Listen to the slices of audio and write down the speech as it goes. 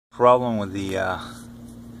problem with the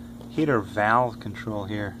heater valve control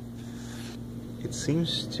here. It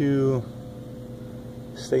seems to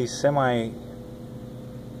stay semi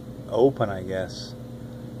open, I guess.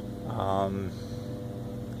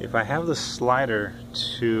 If I have the slider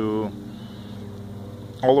to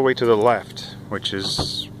all the way to the left, which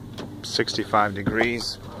is 65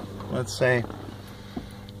 degrees, let's say,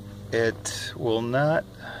 it will not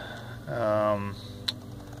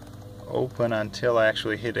open until I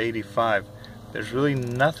actually hit 85. There's really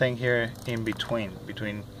nothing here in between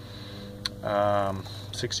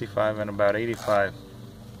 65 and about 85,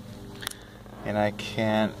 and I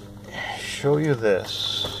can show you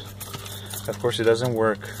this. Of course, it doesn't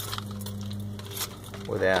work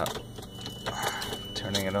without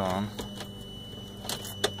turning it on.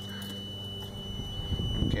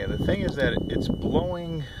 Okay, the thing is that it's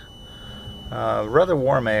blowing rather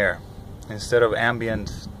warm air instead of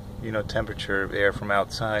ambient, temperature temperature air from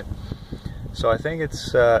outside. So I think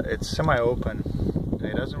it's semi-open.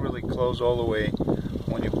 It doesn't really close all the way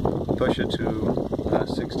when you push it to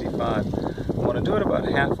 65. I want to do it about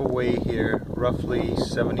half a way here, roughly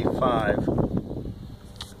 75,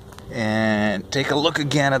 and take a look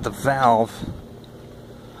again at the valve,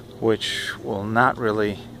 which will not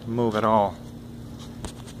really move at all.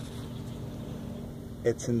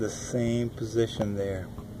 It's in the same position there.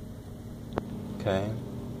 Okay,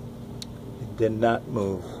 it did not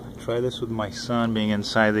move. Try this with my son being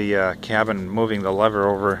inside the cabin, moving the lever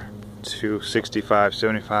over to 65,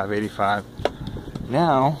 75, 85.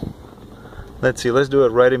 Now, let's see, let's do it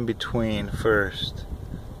right in between first.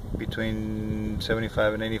 Between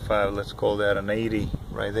 75 and 85, let's call that an 80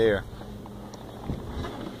 right there.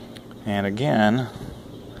 And again,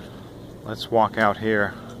 let's walk out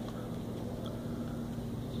here.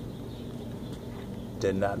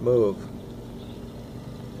 Did not move.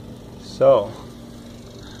 So,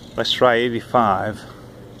 let's try 85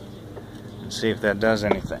 and see if that does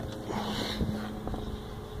anything.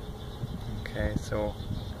 Okay, so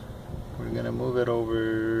we're gonna move it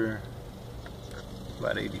over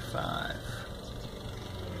about 85.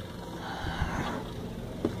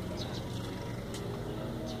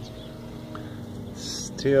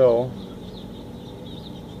 Still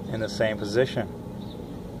in the same position.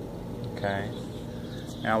 Okay,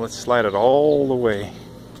 now let's slide it all the way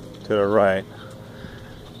to the right,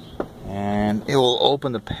 and it will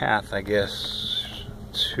open the path, I guess,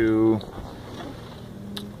 to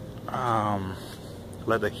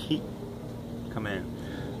let the heat come in.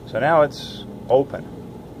 So now it's open.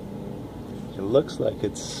 It looks like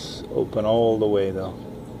it's open all the way, though.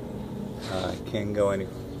 I can't go any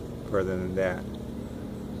further than that.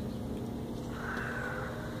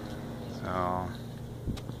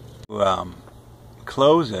 So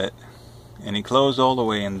close it, and he closed all the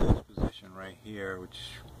way in this position right here,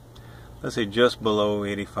 which, let's say, just below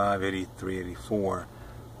 85, 83, 84,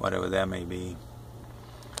 whatever that may be.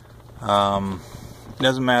 It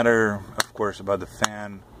doesn't matter, of course, about the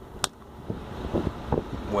fan,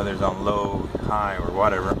 whether it's on low, high, or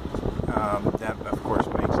whatever. That, of course,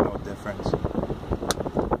 makes no difference.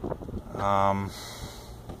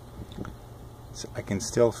 So I can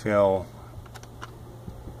still feel,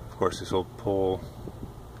 of course, this will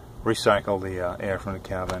recycle the air from the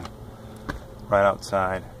cabin right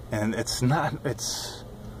outside. And it's not,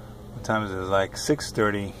 what time is it? Like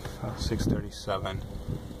 6:30, 6:37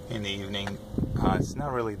 in the evening. It's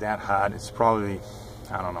not really that hot. It's probably,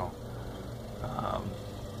 I don't know,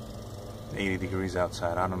 80 degrees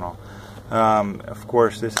outside. I don't know. Of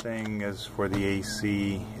course, this thing is for the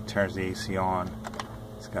AC. It turns the AC on.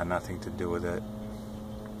 It's got nothing to do with it.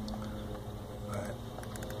 But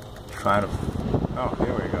trying to, oh,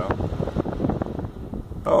 here we go.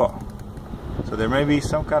 Oh, so there may be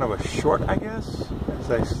some kind of a short, I guess, as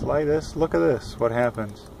I slide this. Look at this, what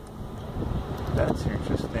happens. That's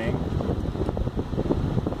interesting.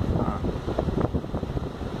 Huh.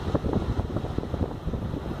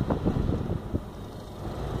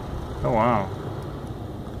 Oh wow.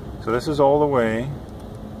 So this is all the way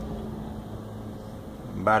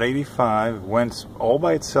about 85, went all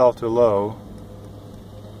by itself to low.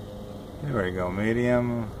 There we go,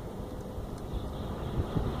 medium,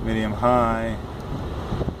 high,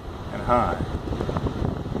 and high.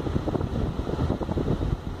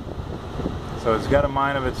 So it's got a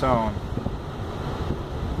mind of its own.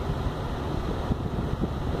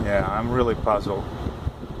 Yeah, I'm really puzzled.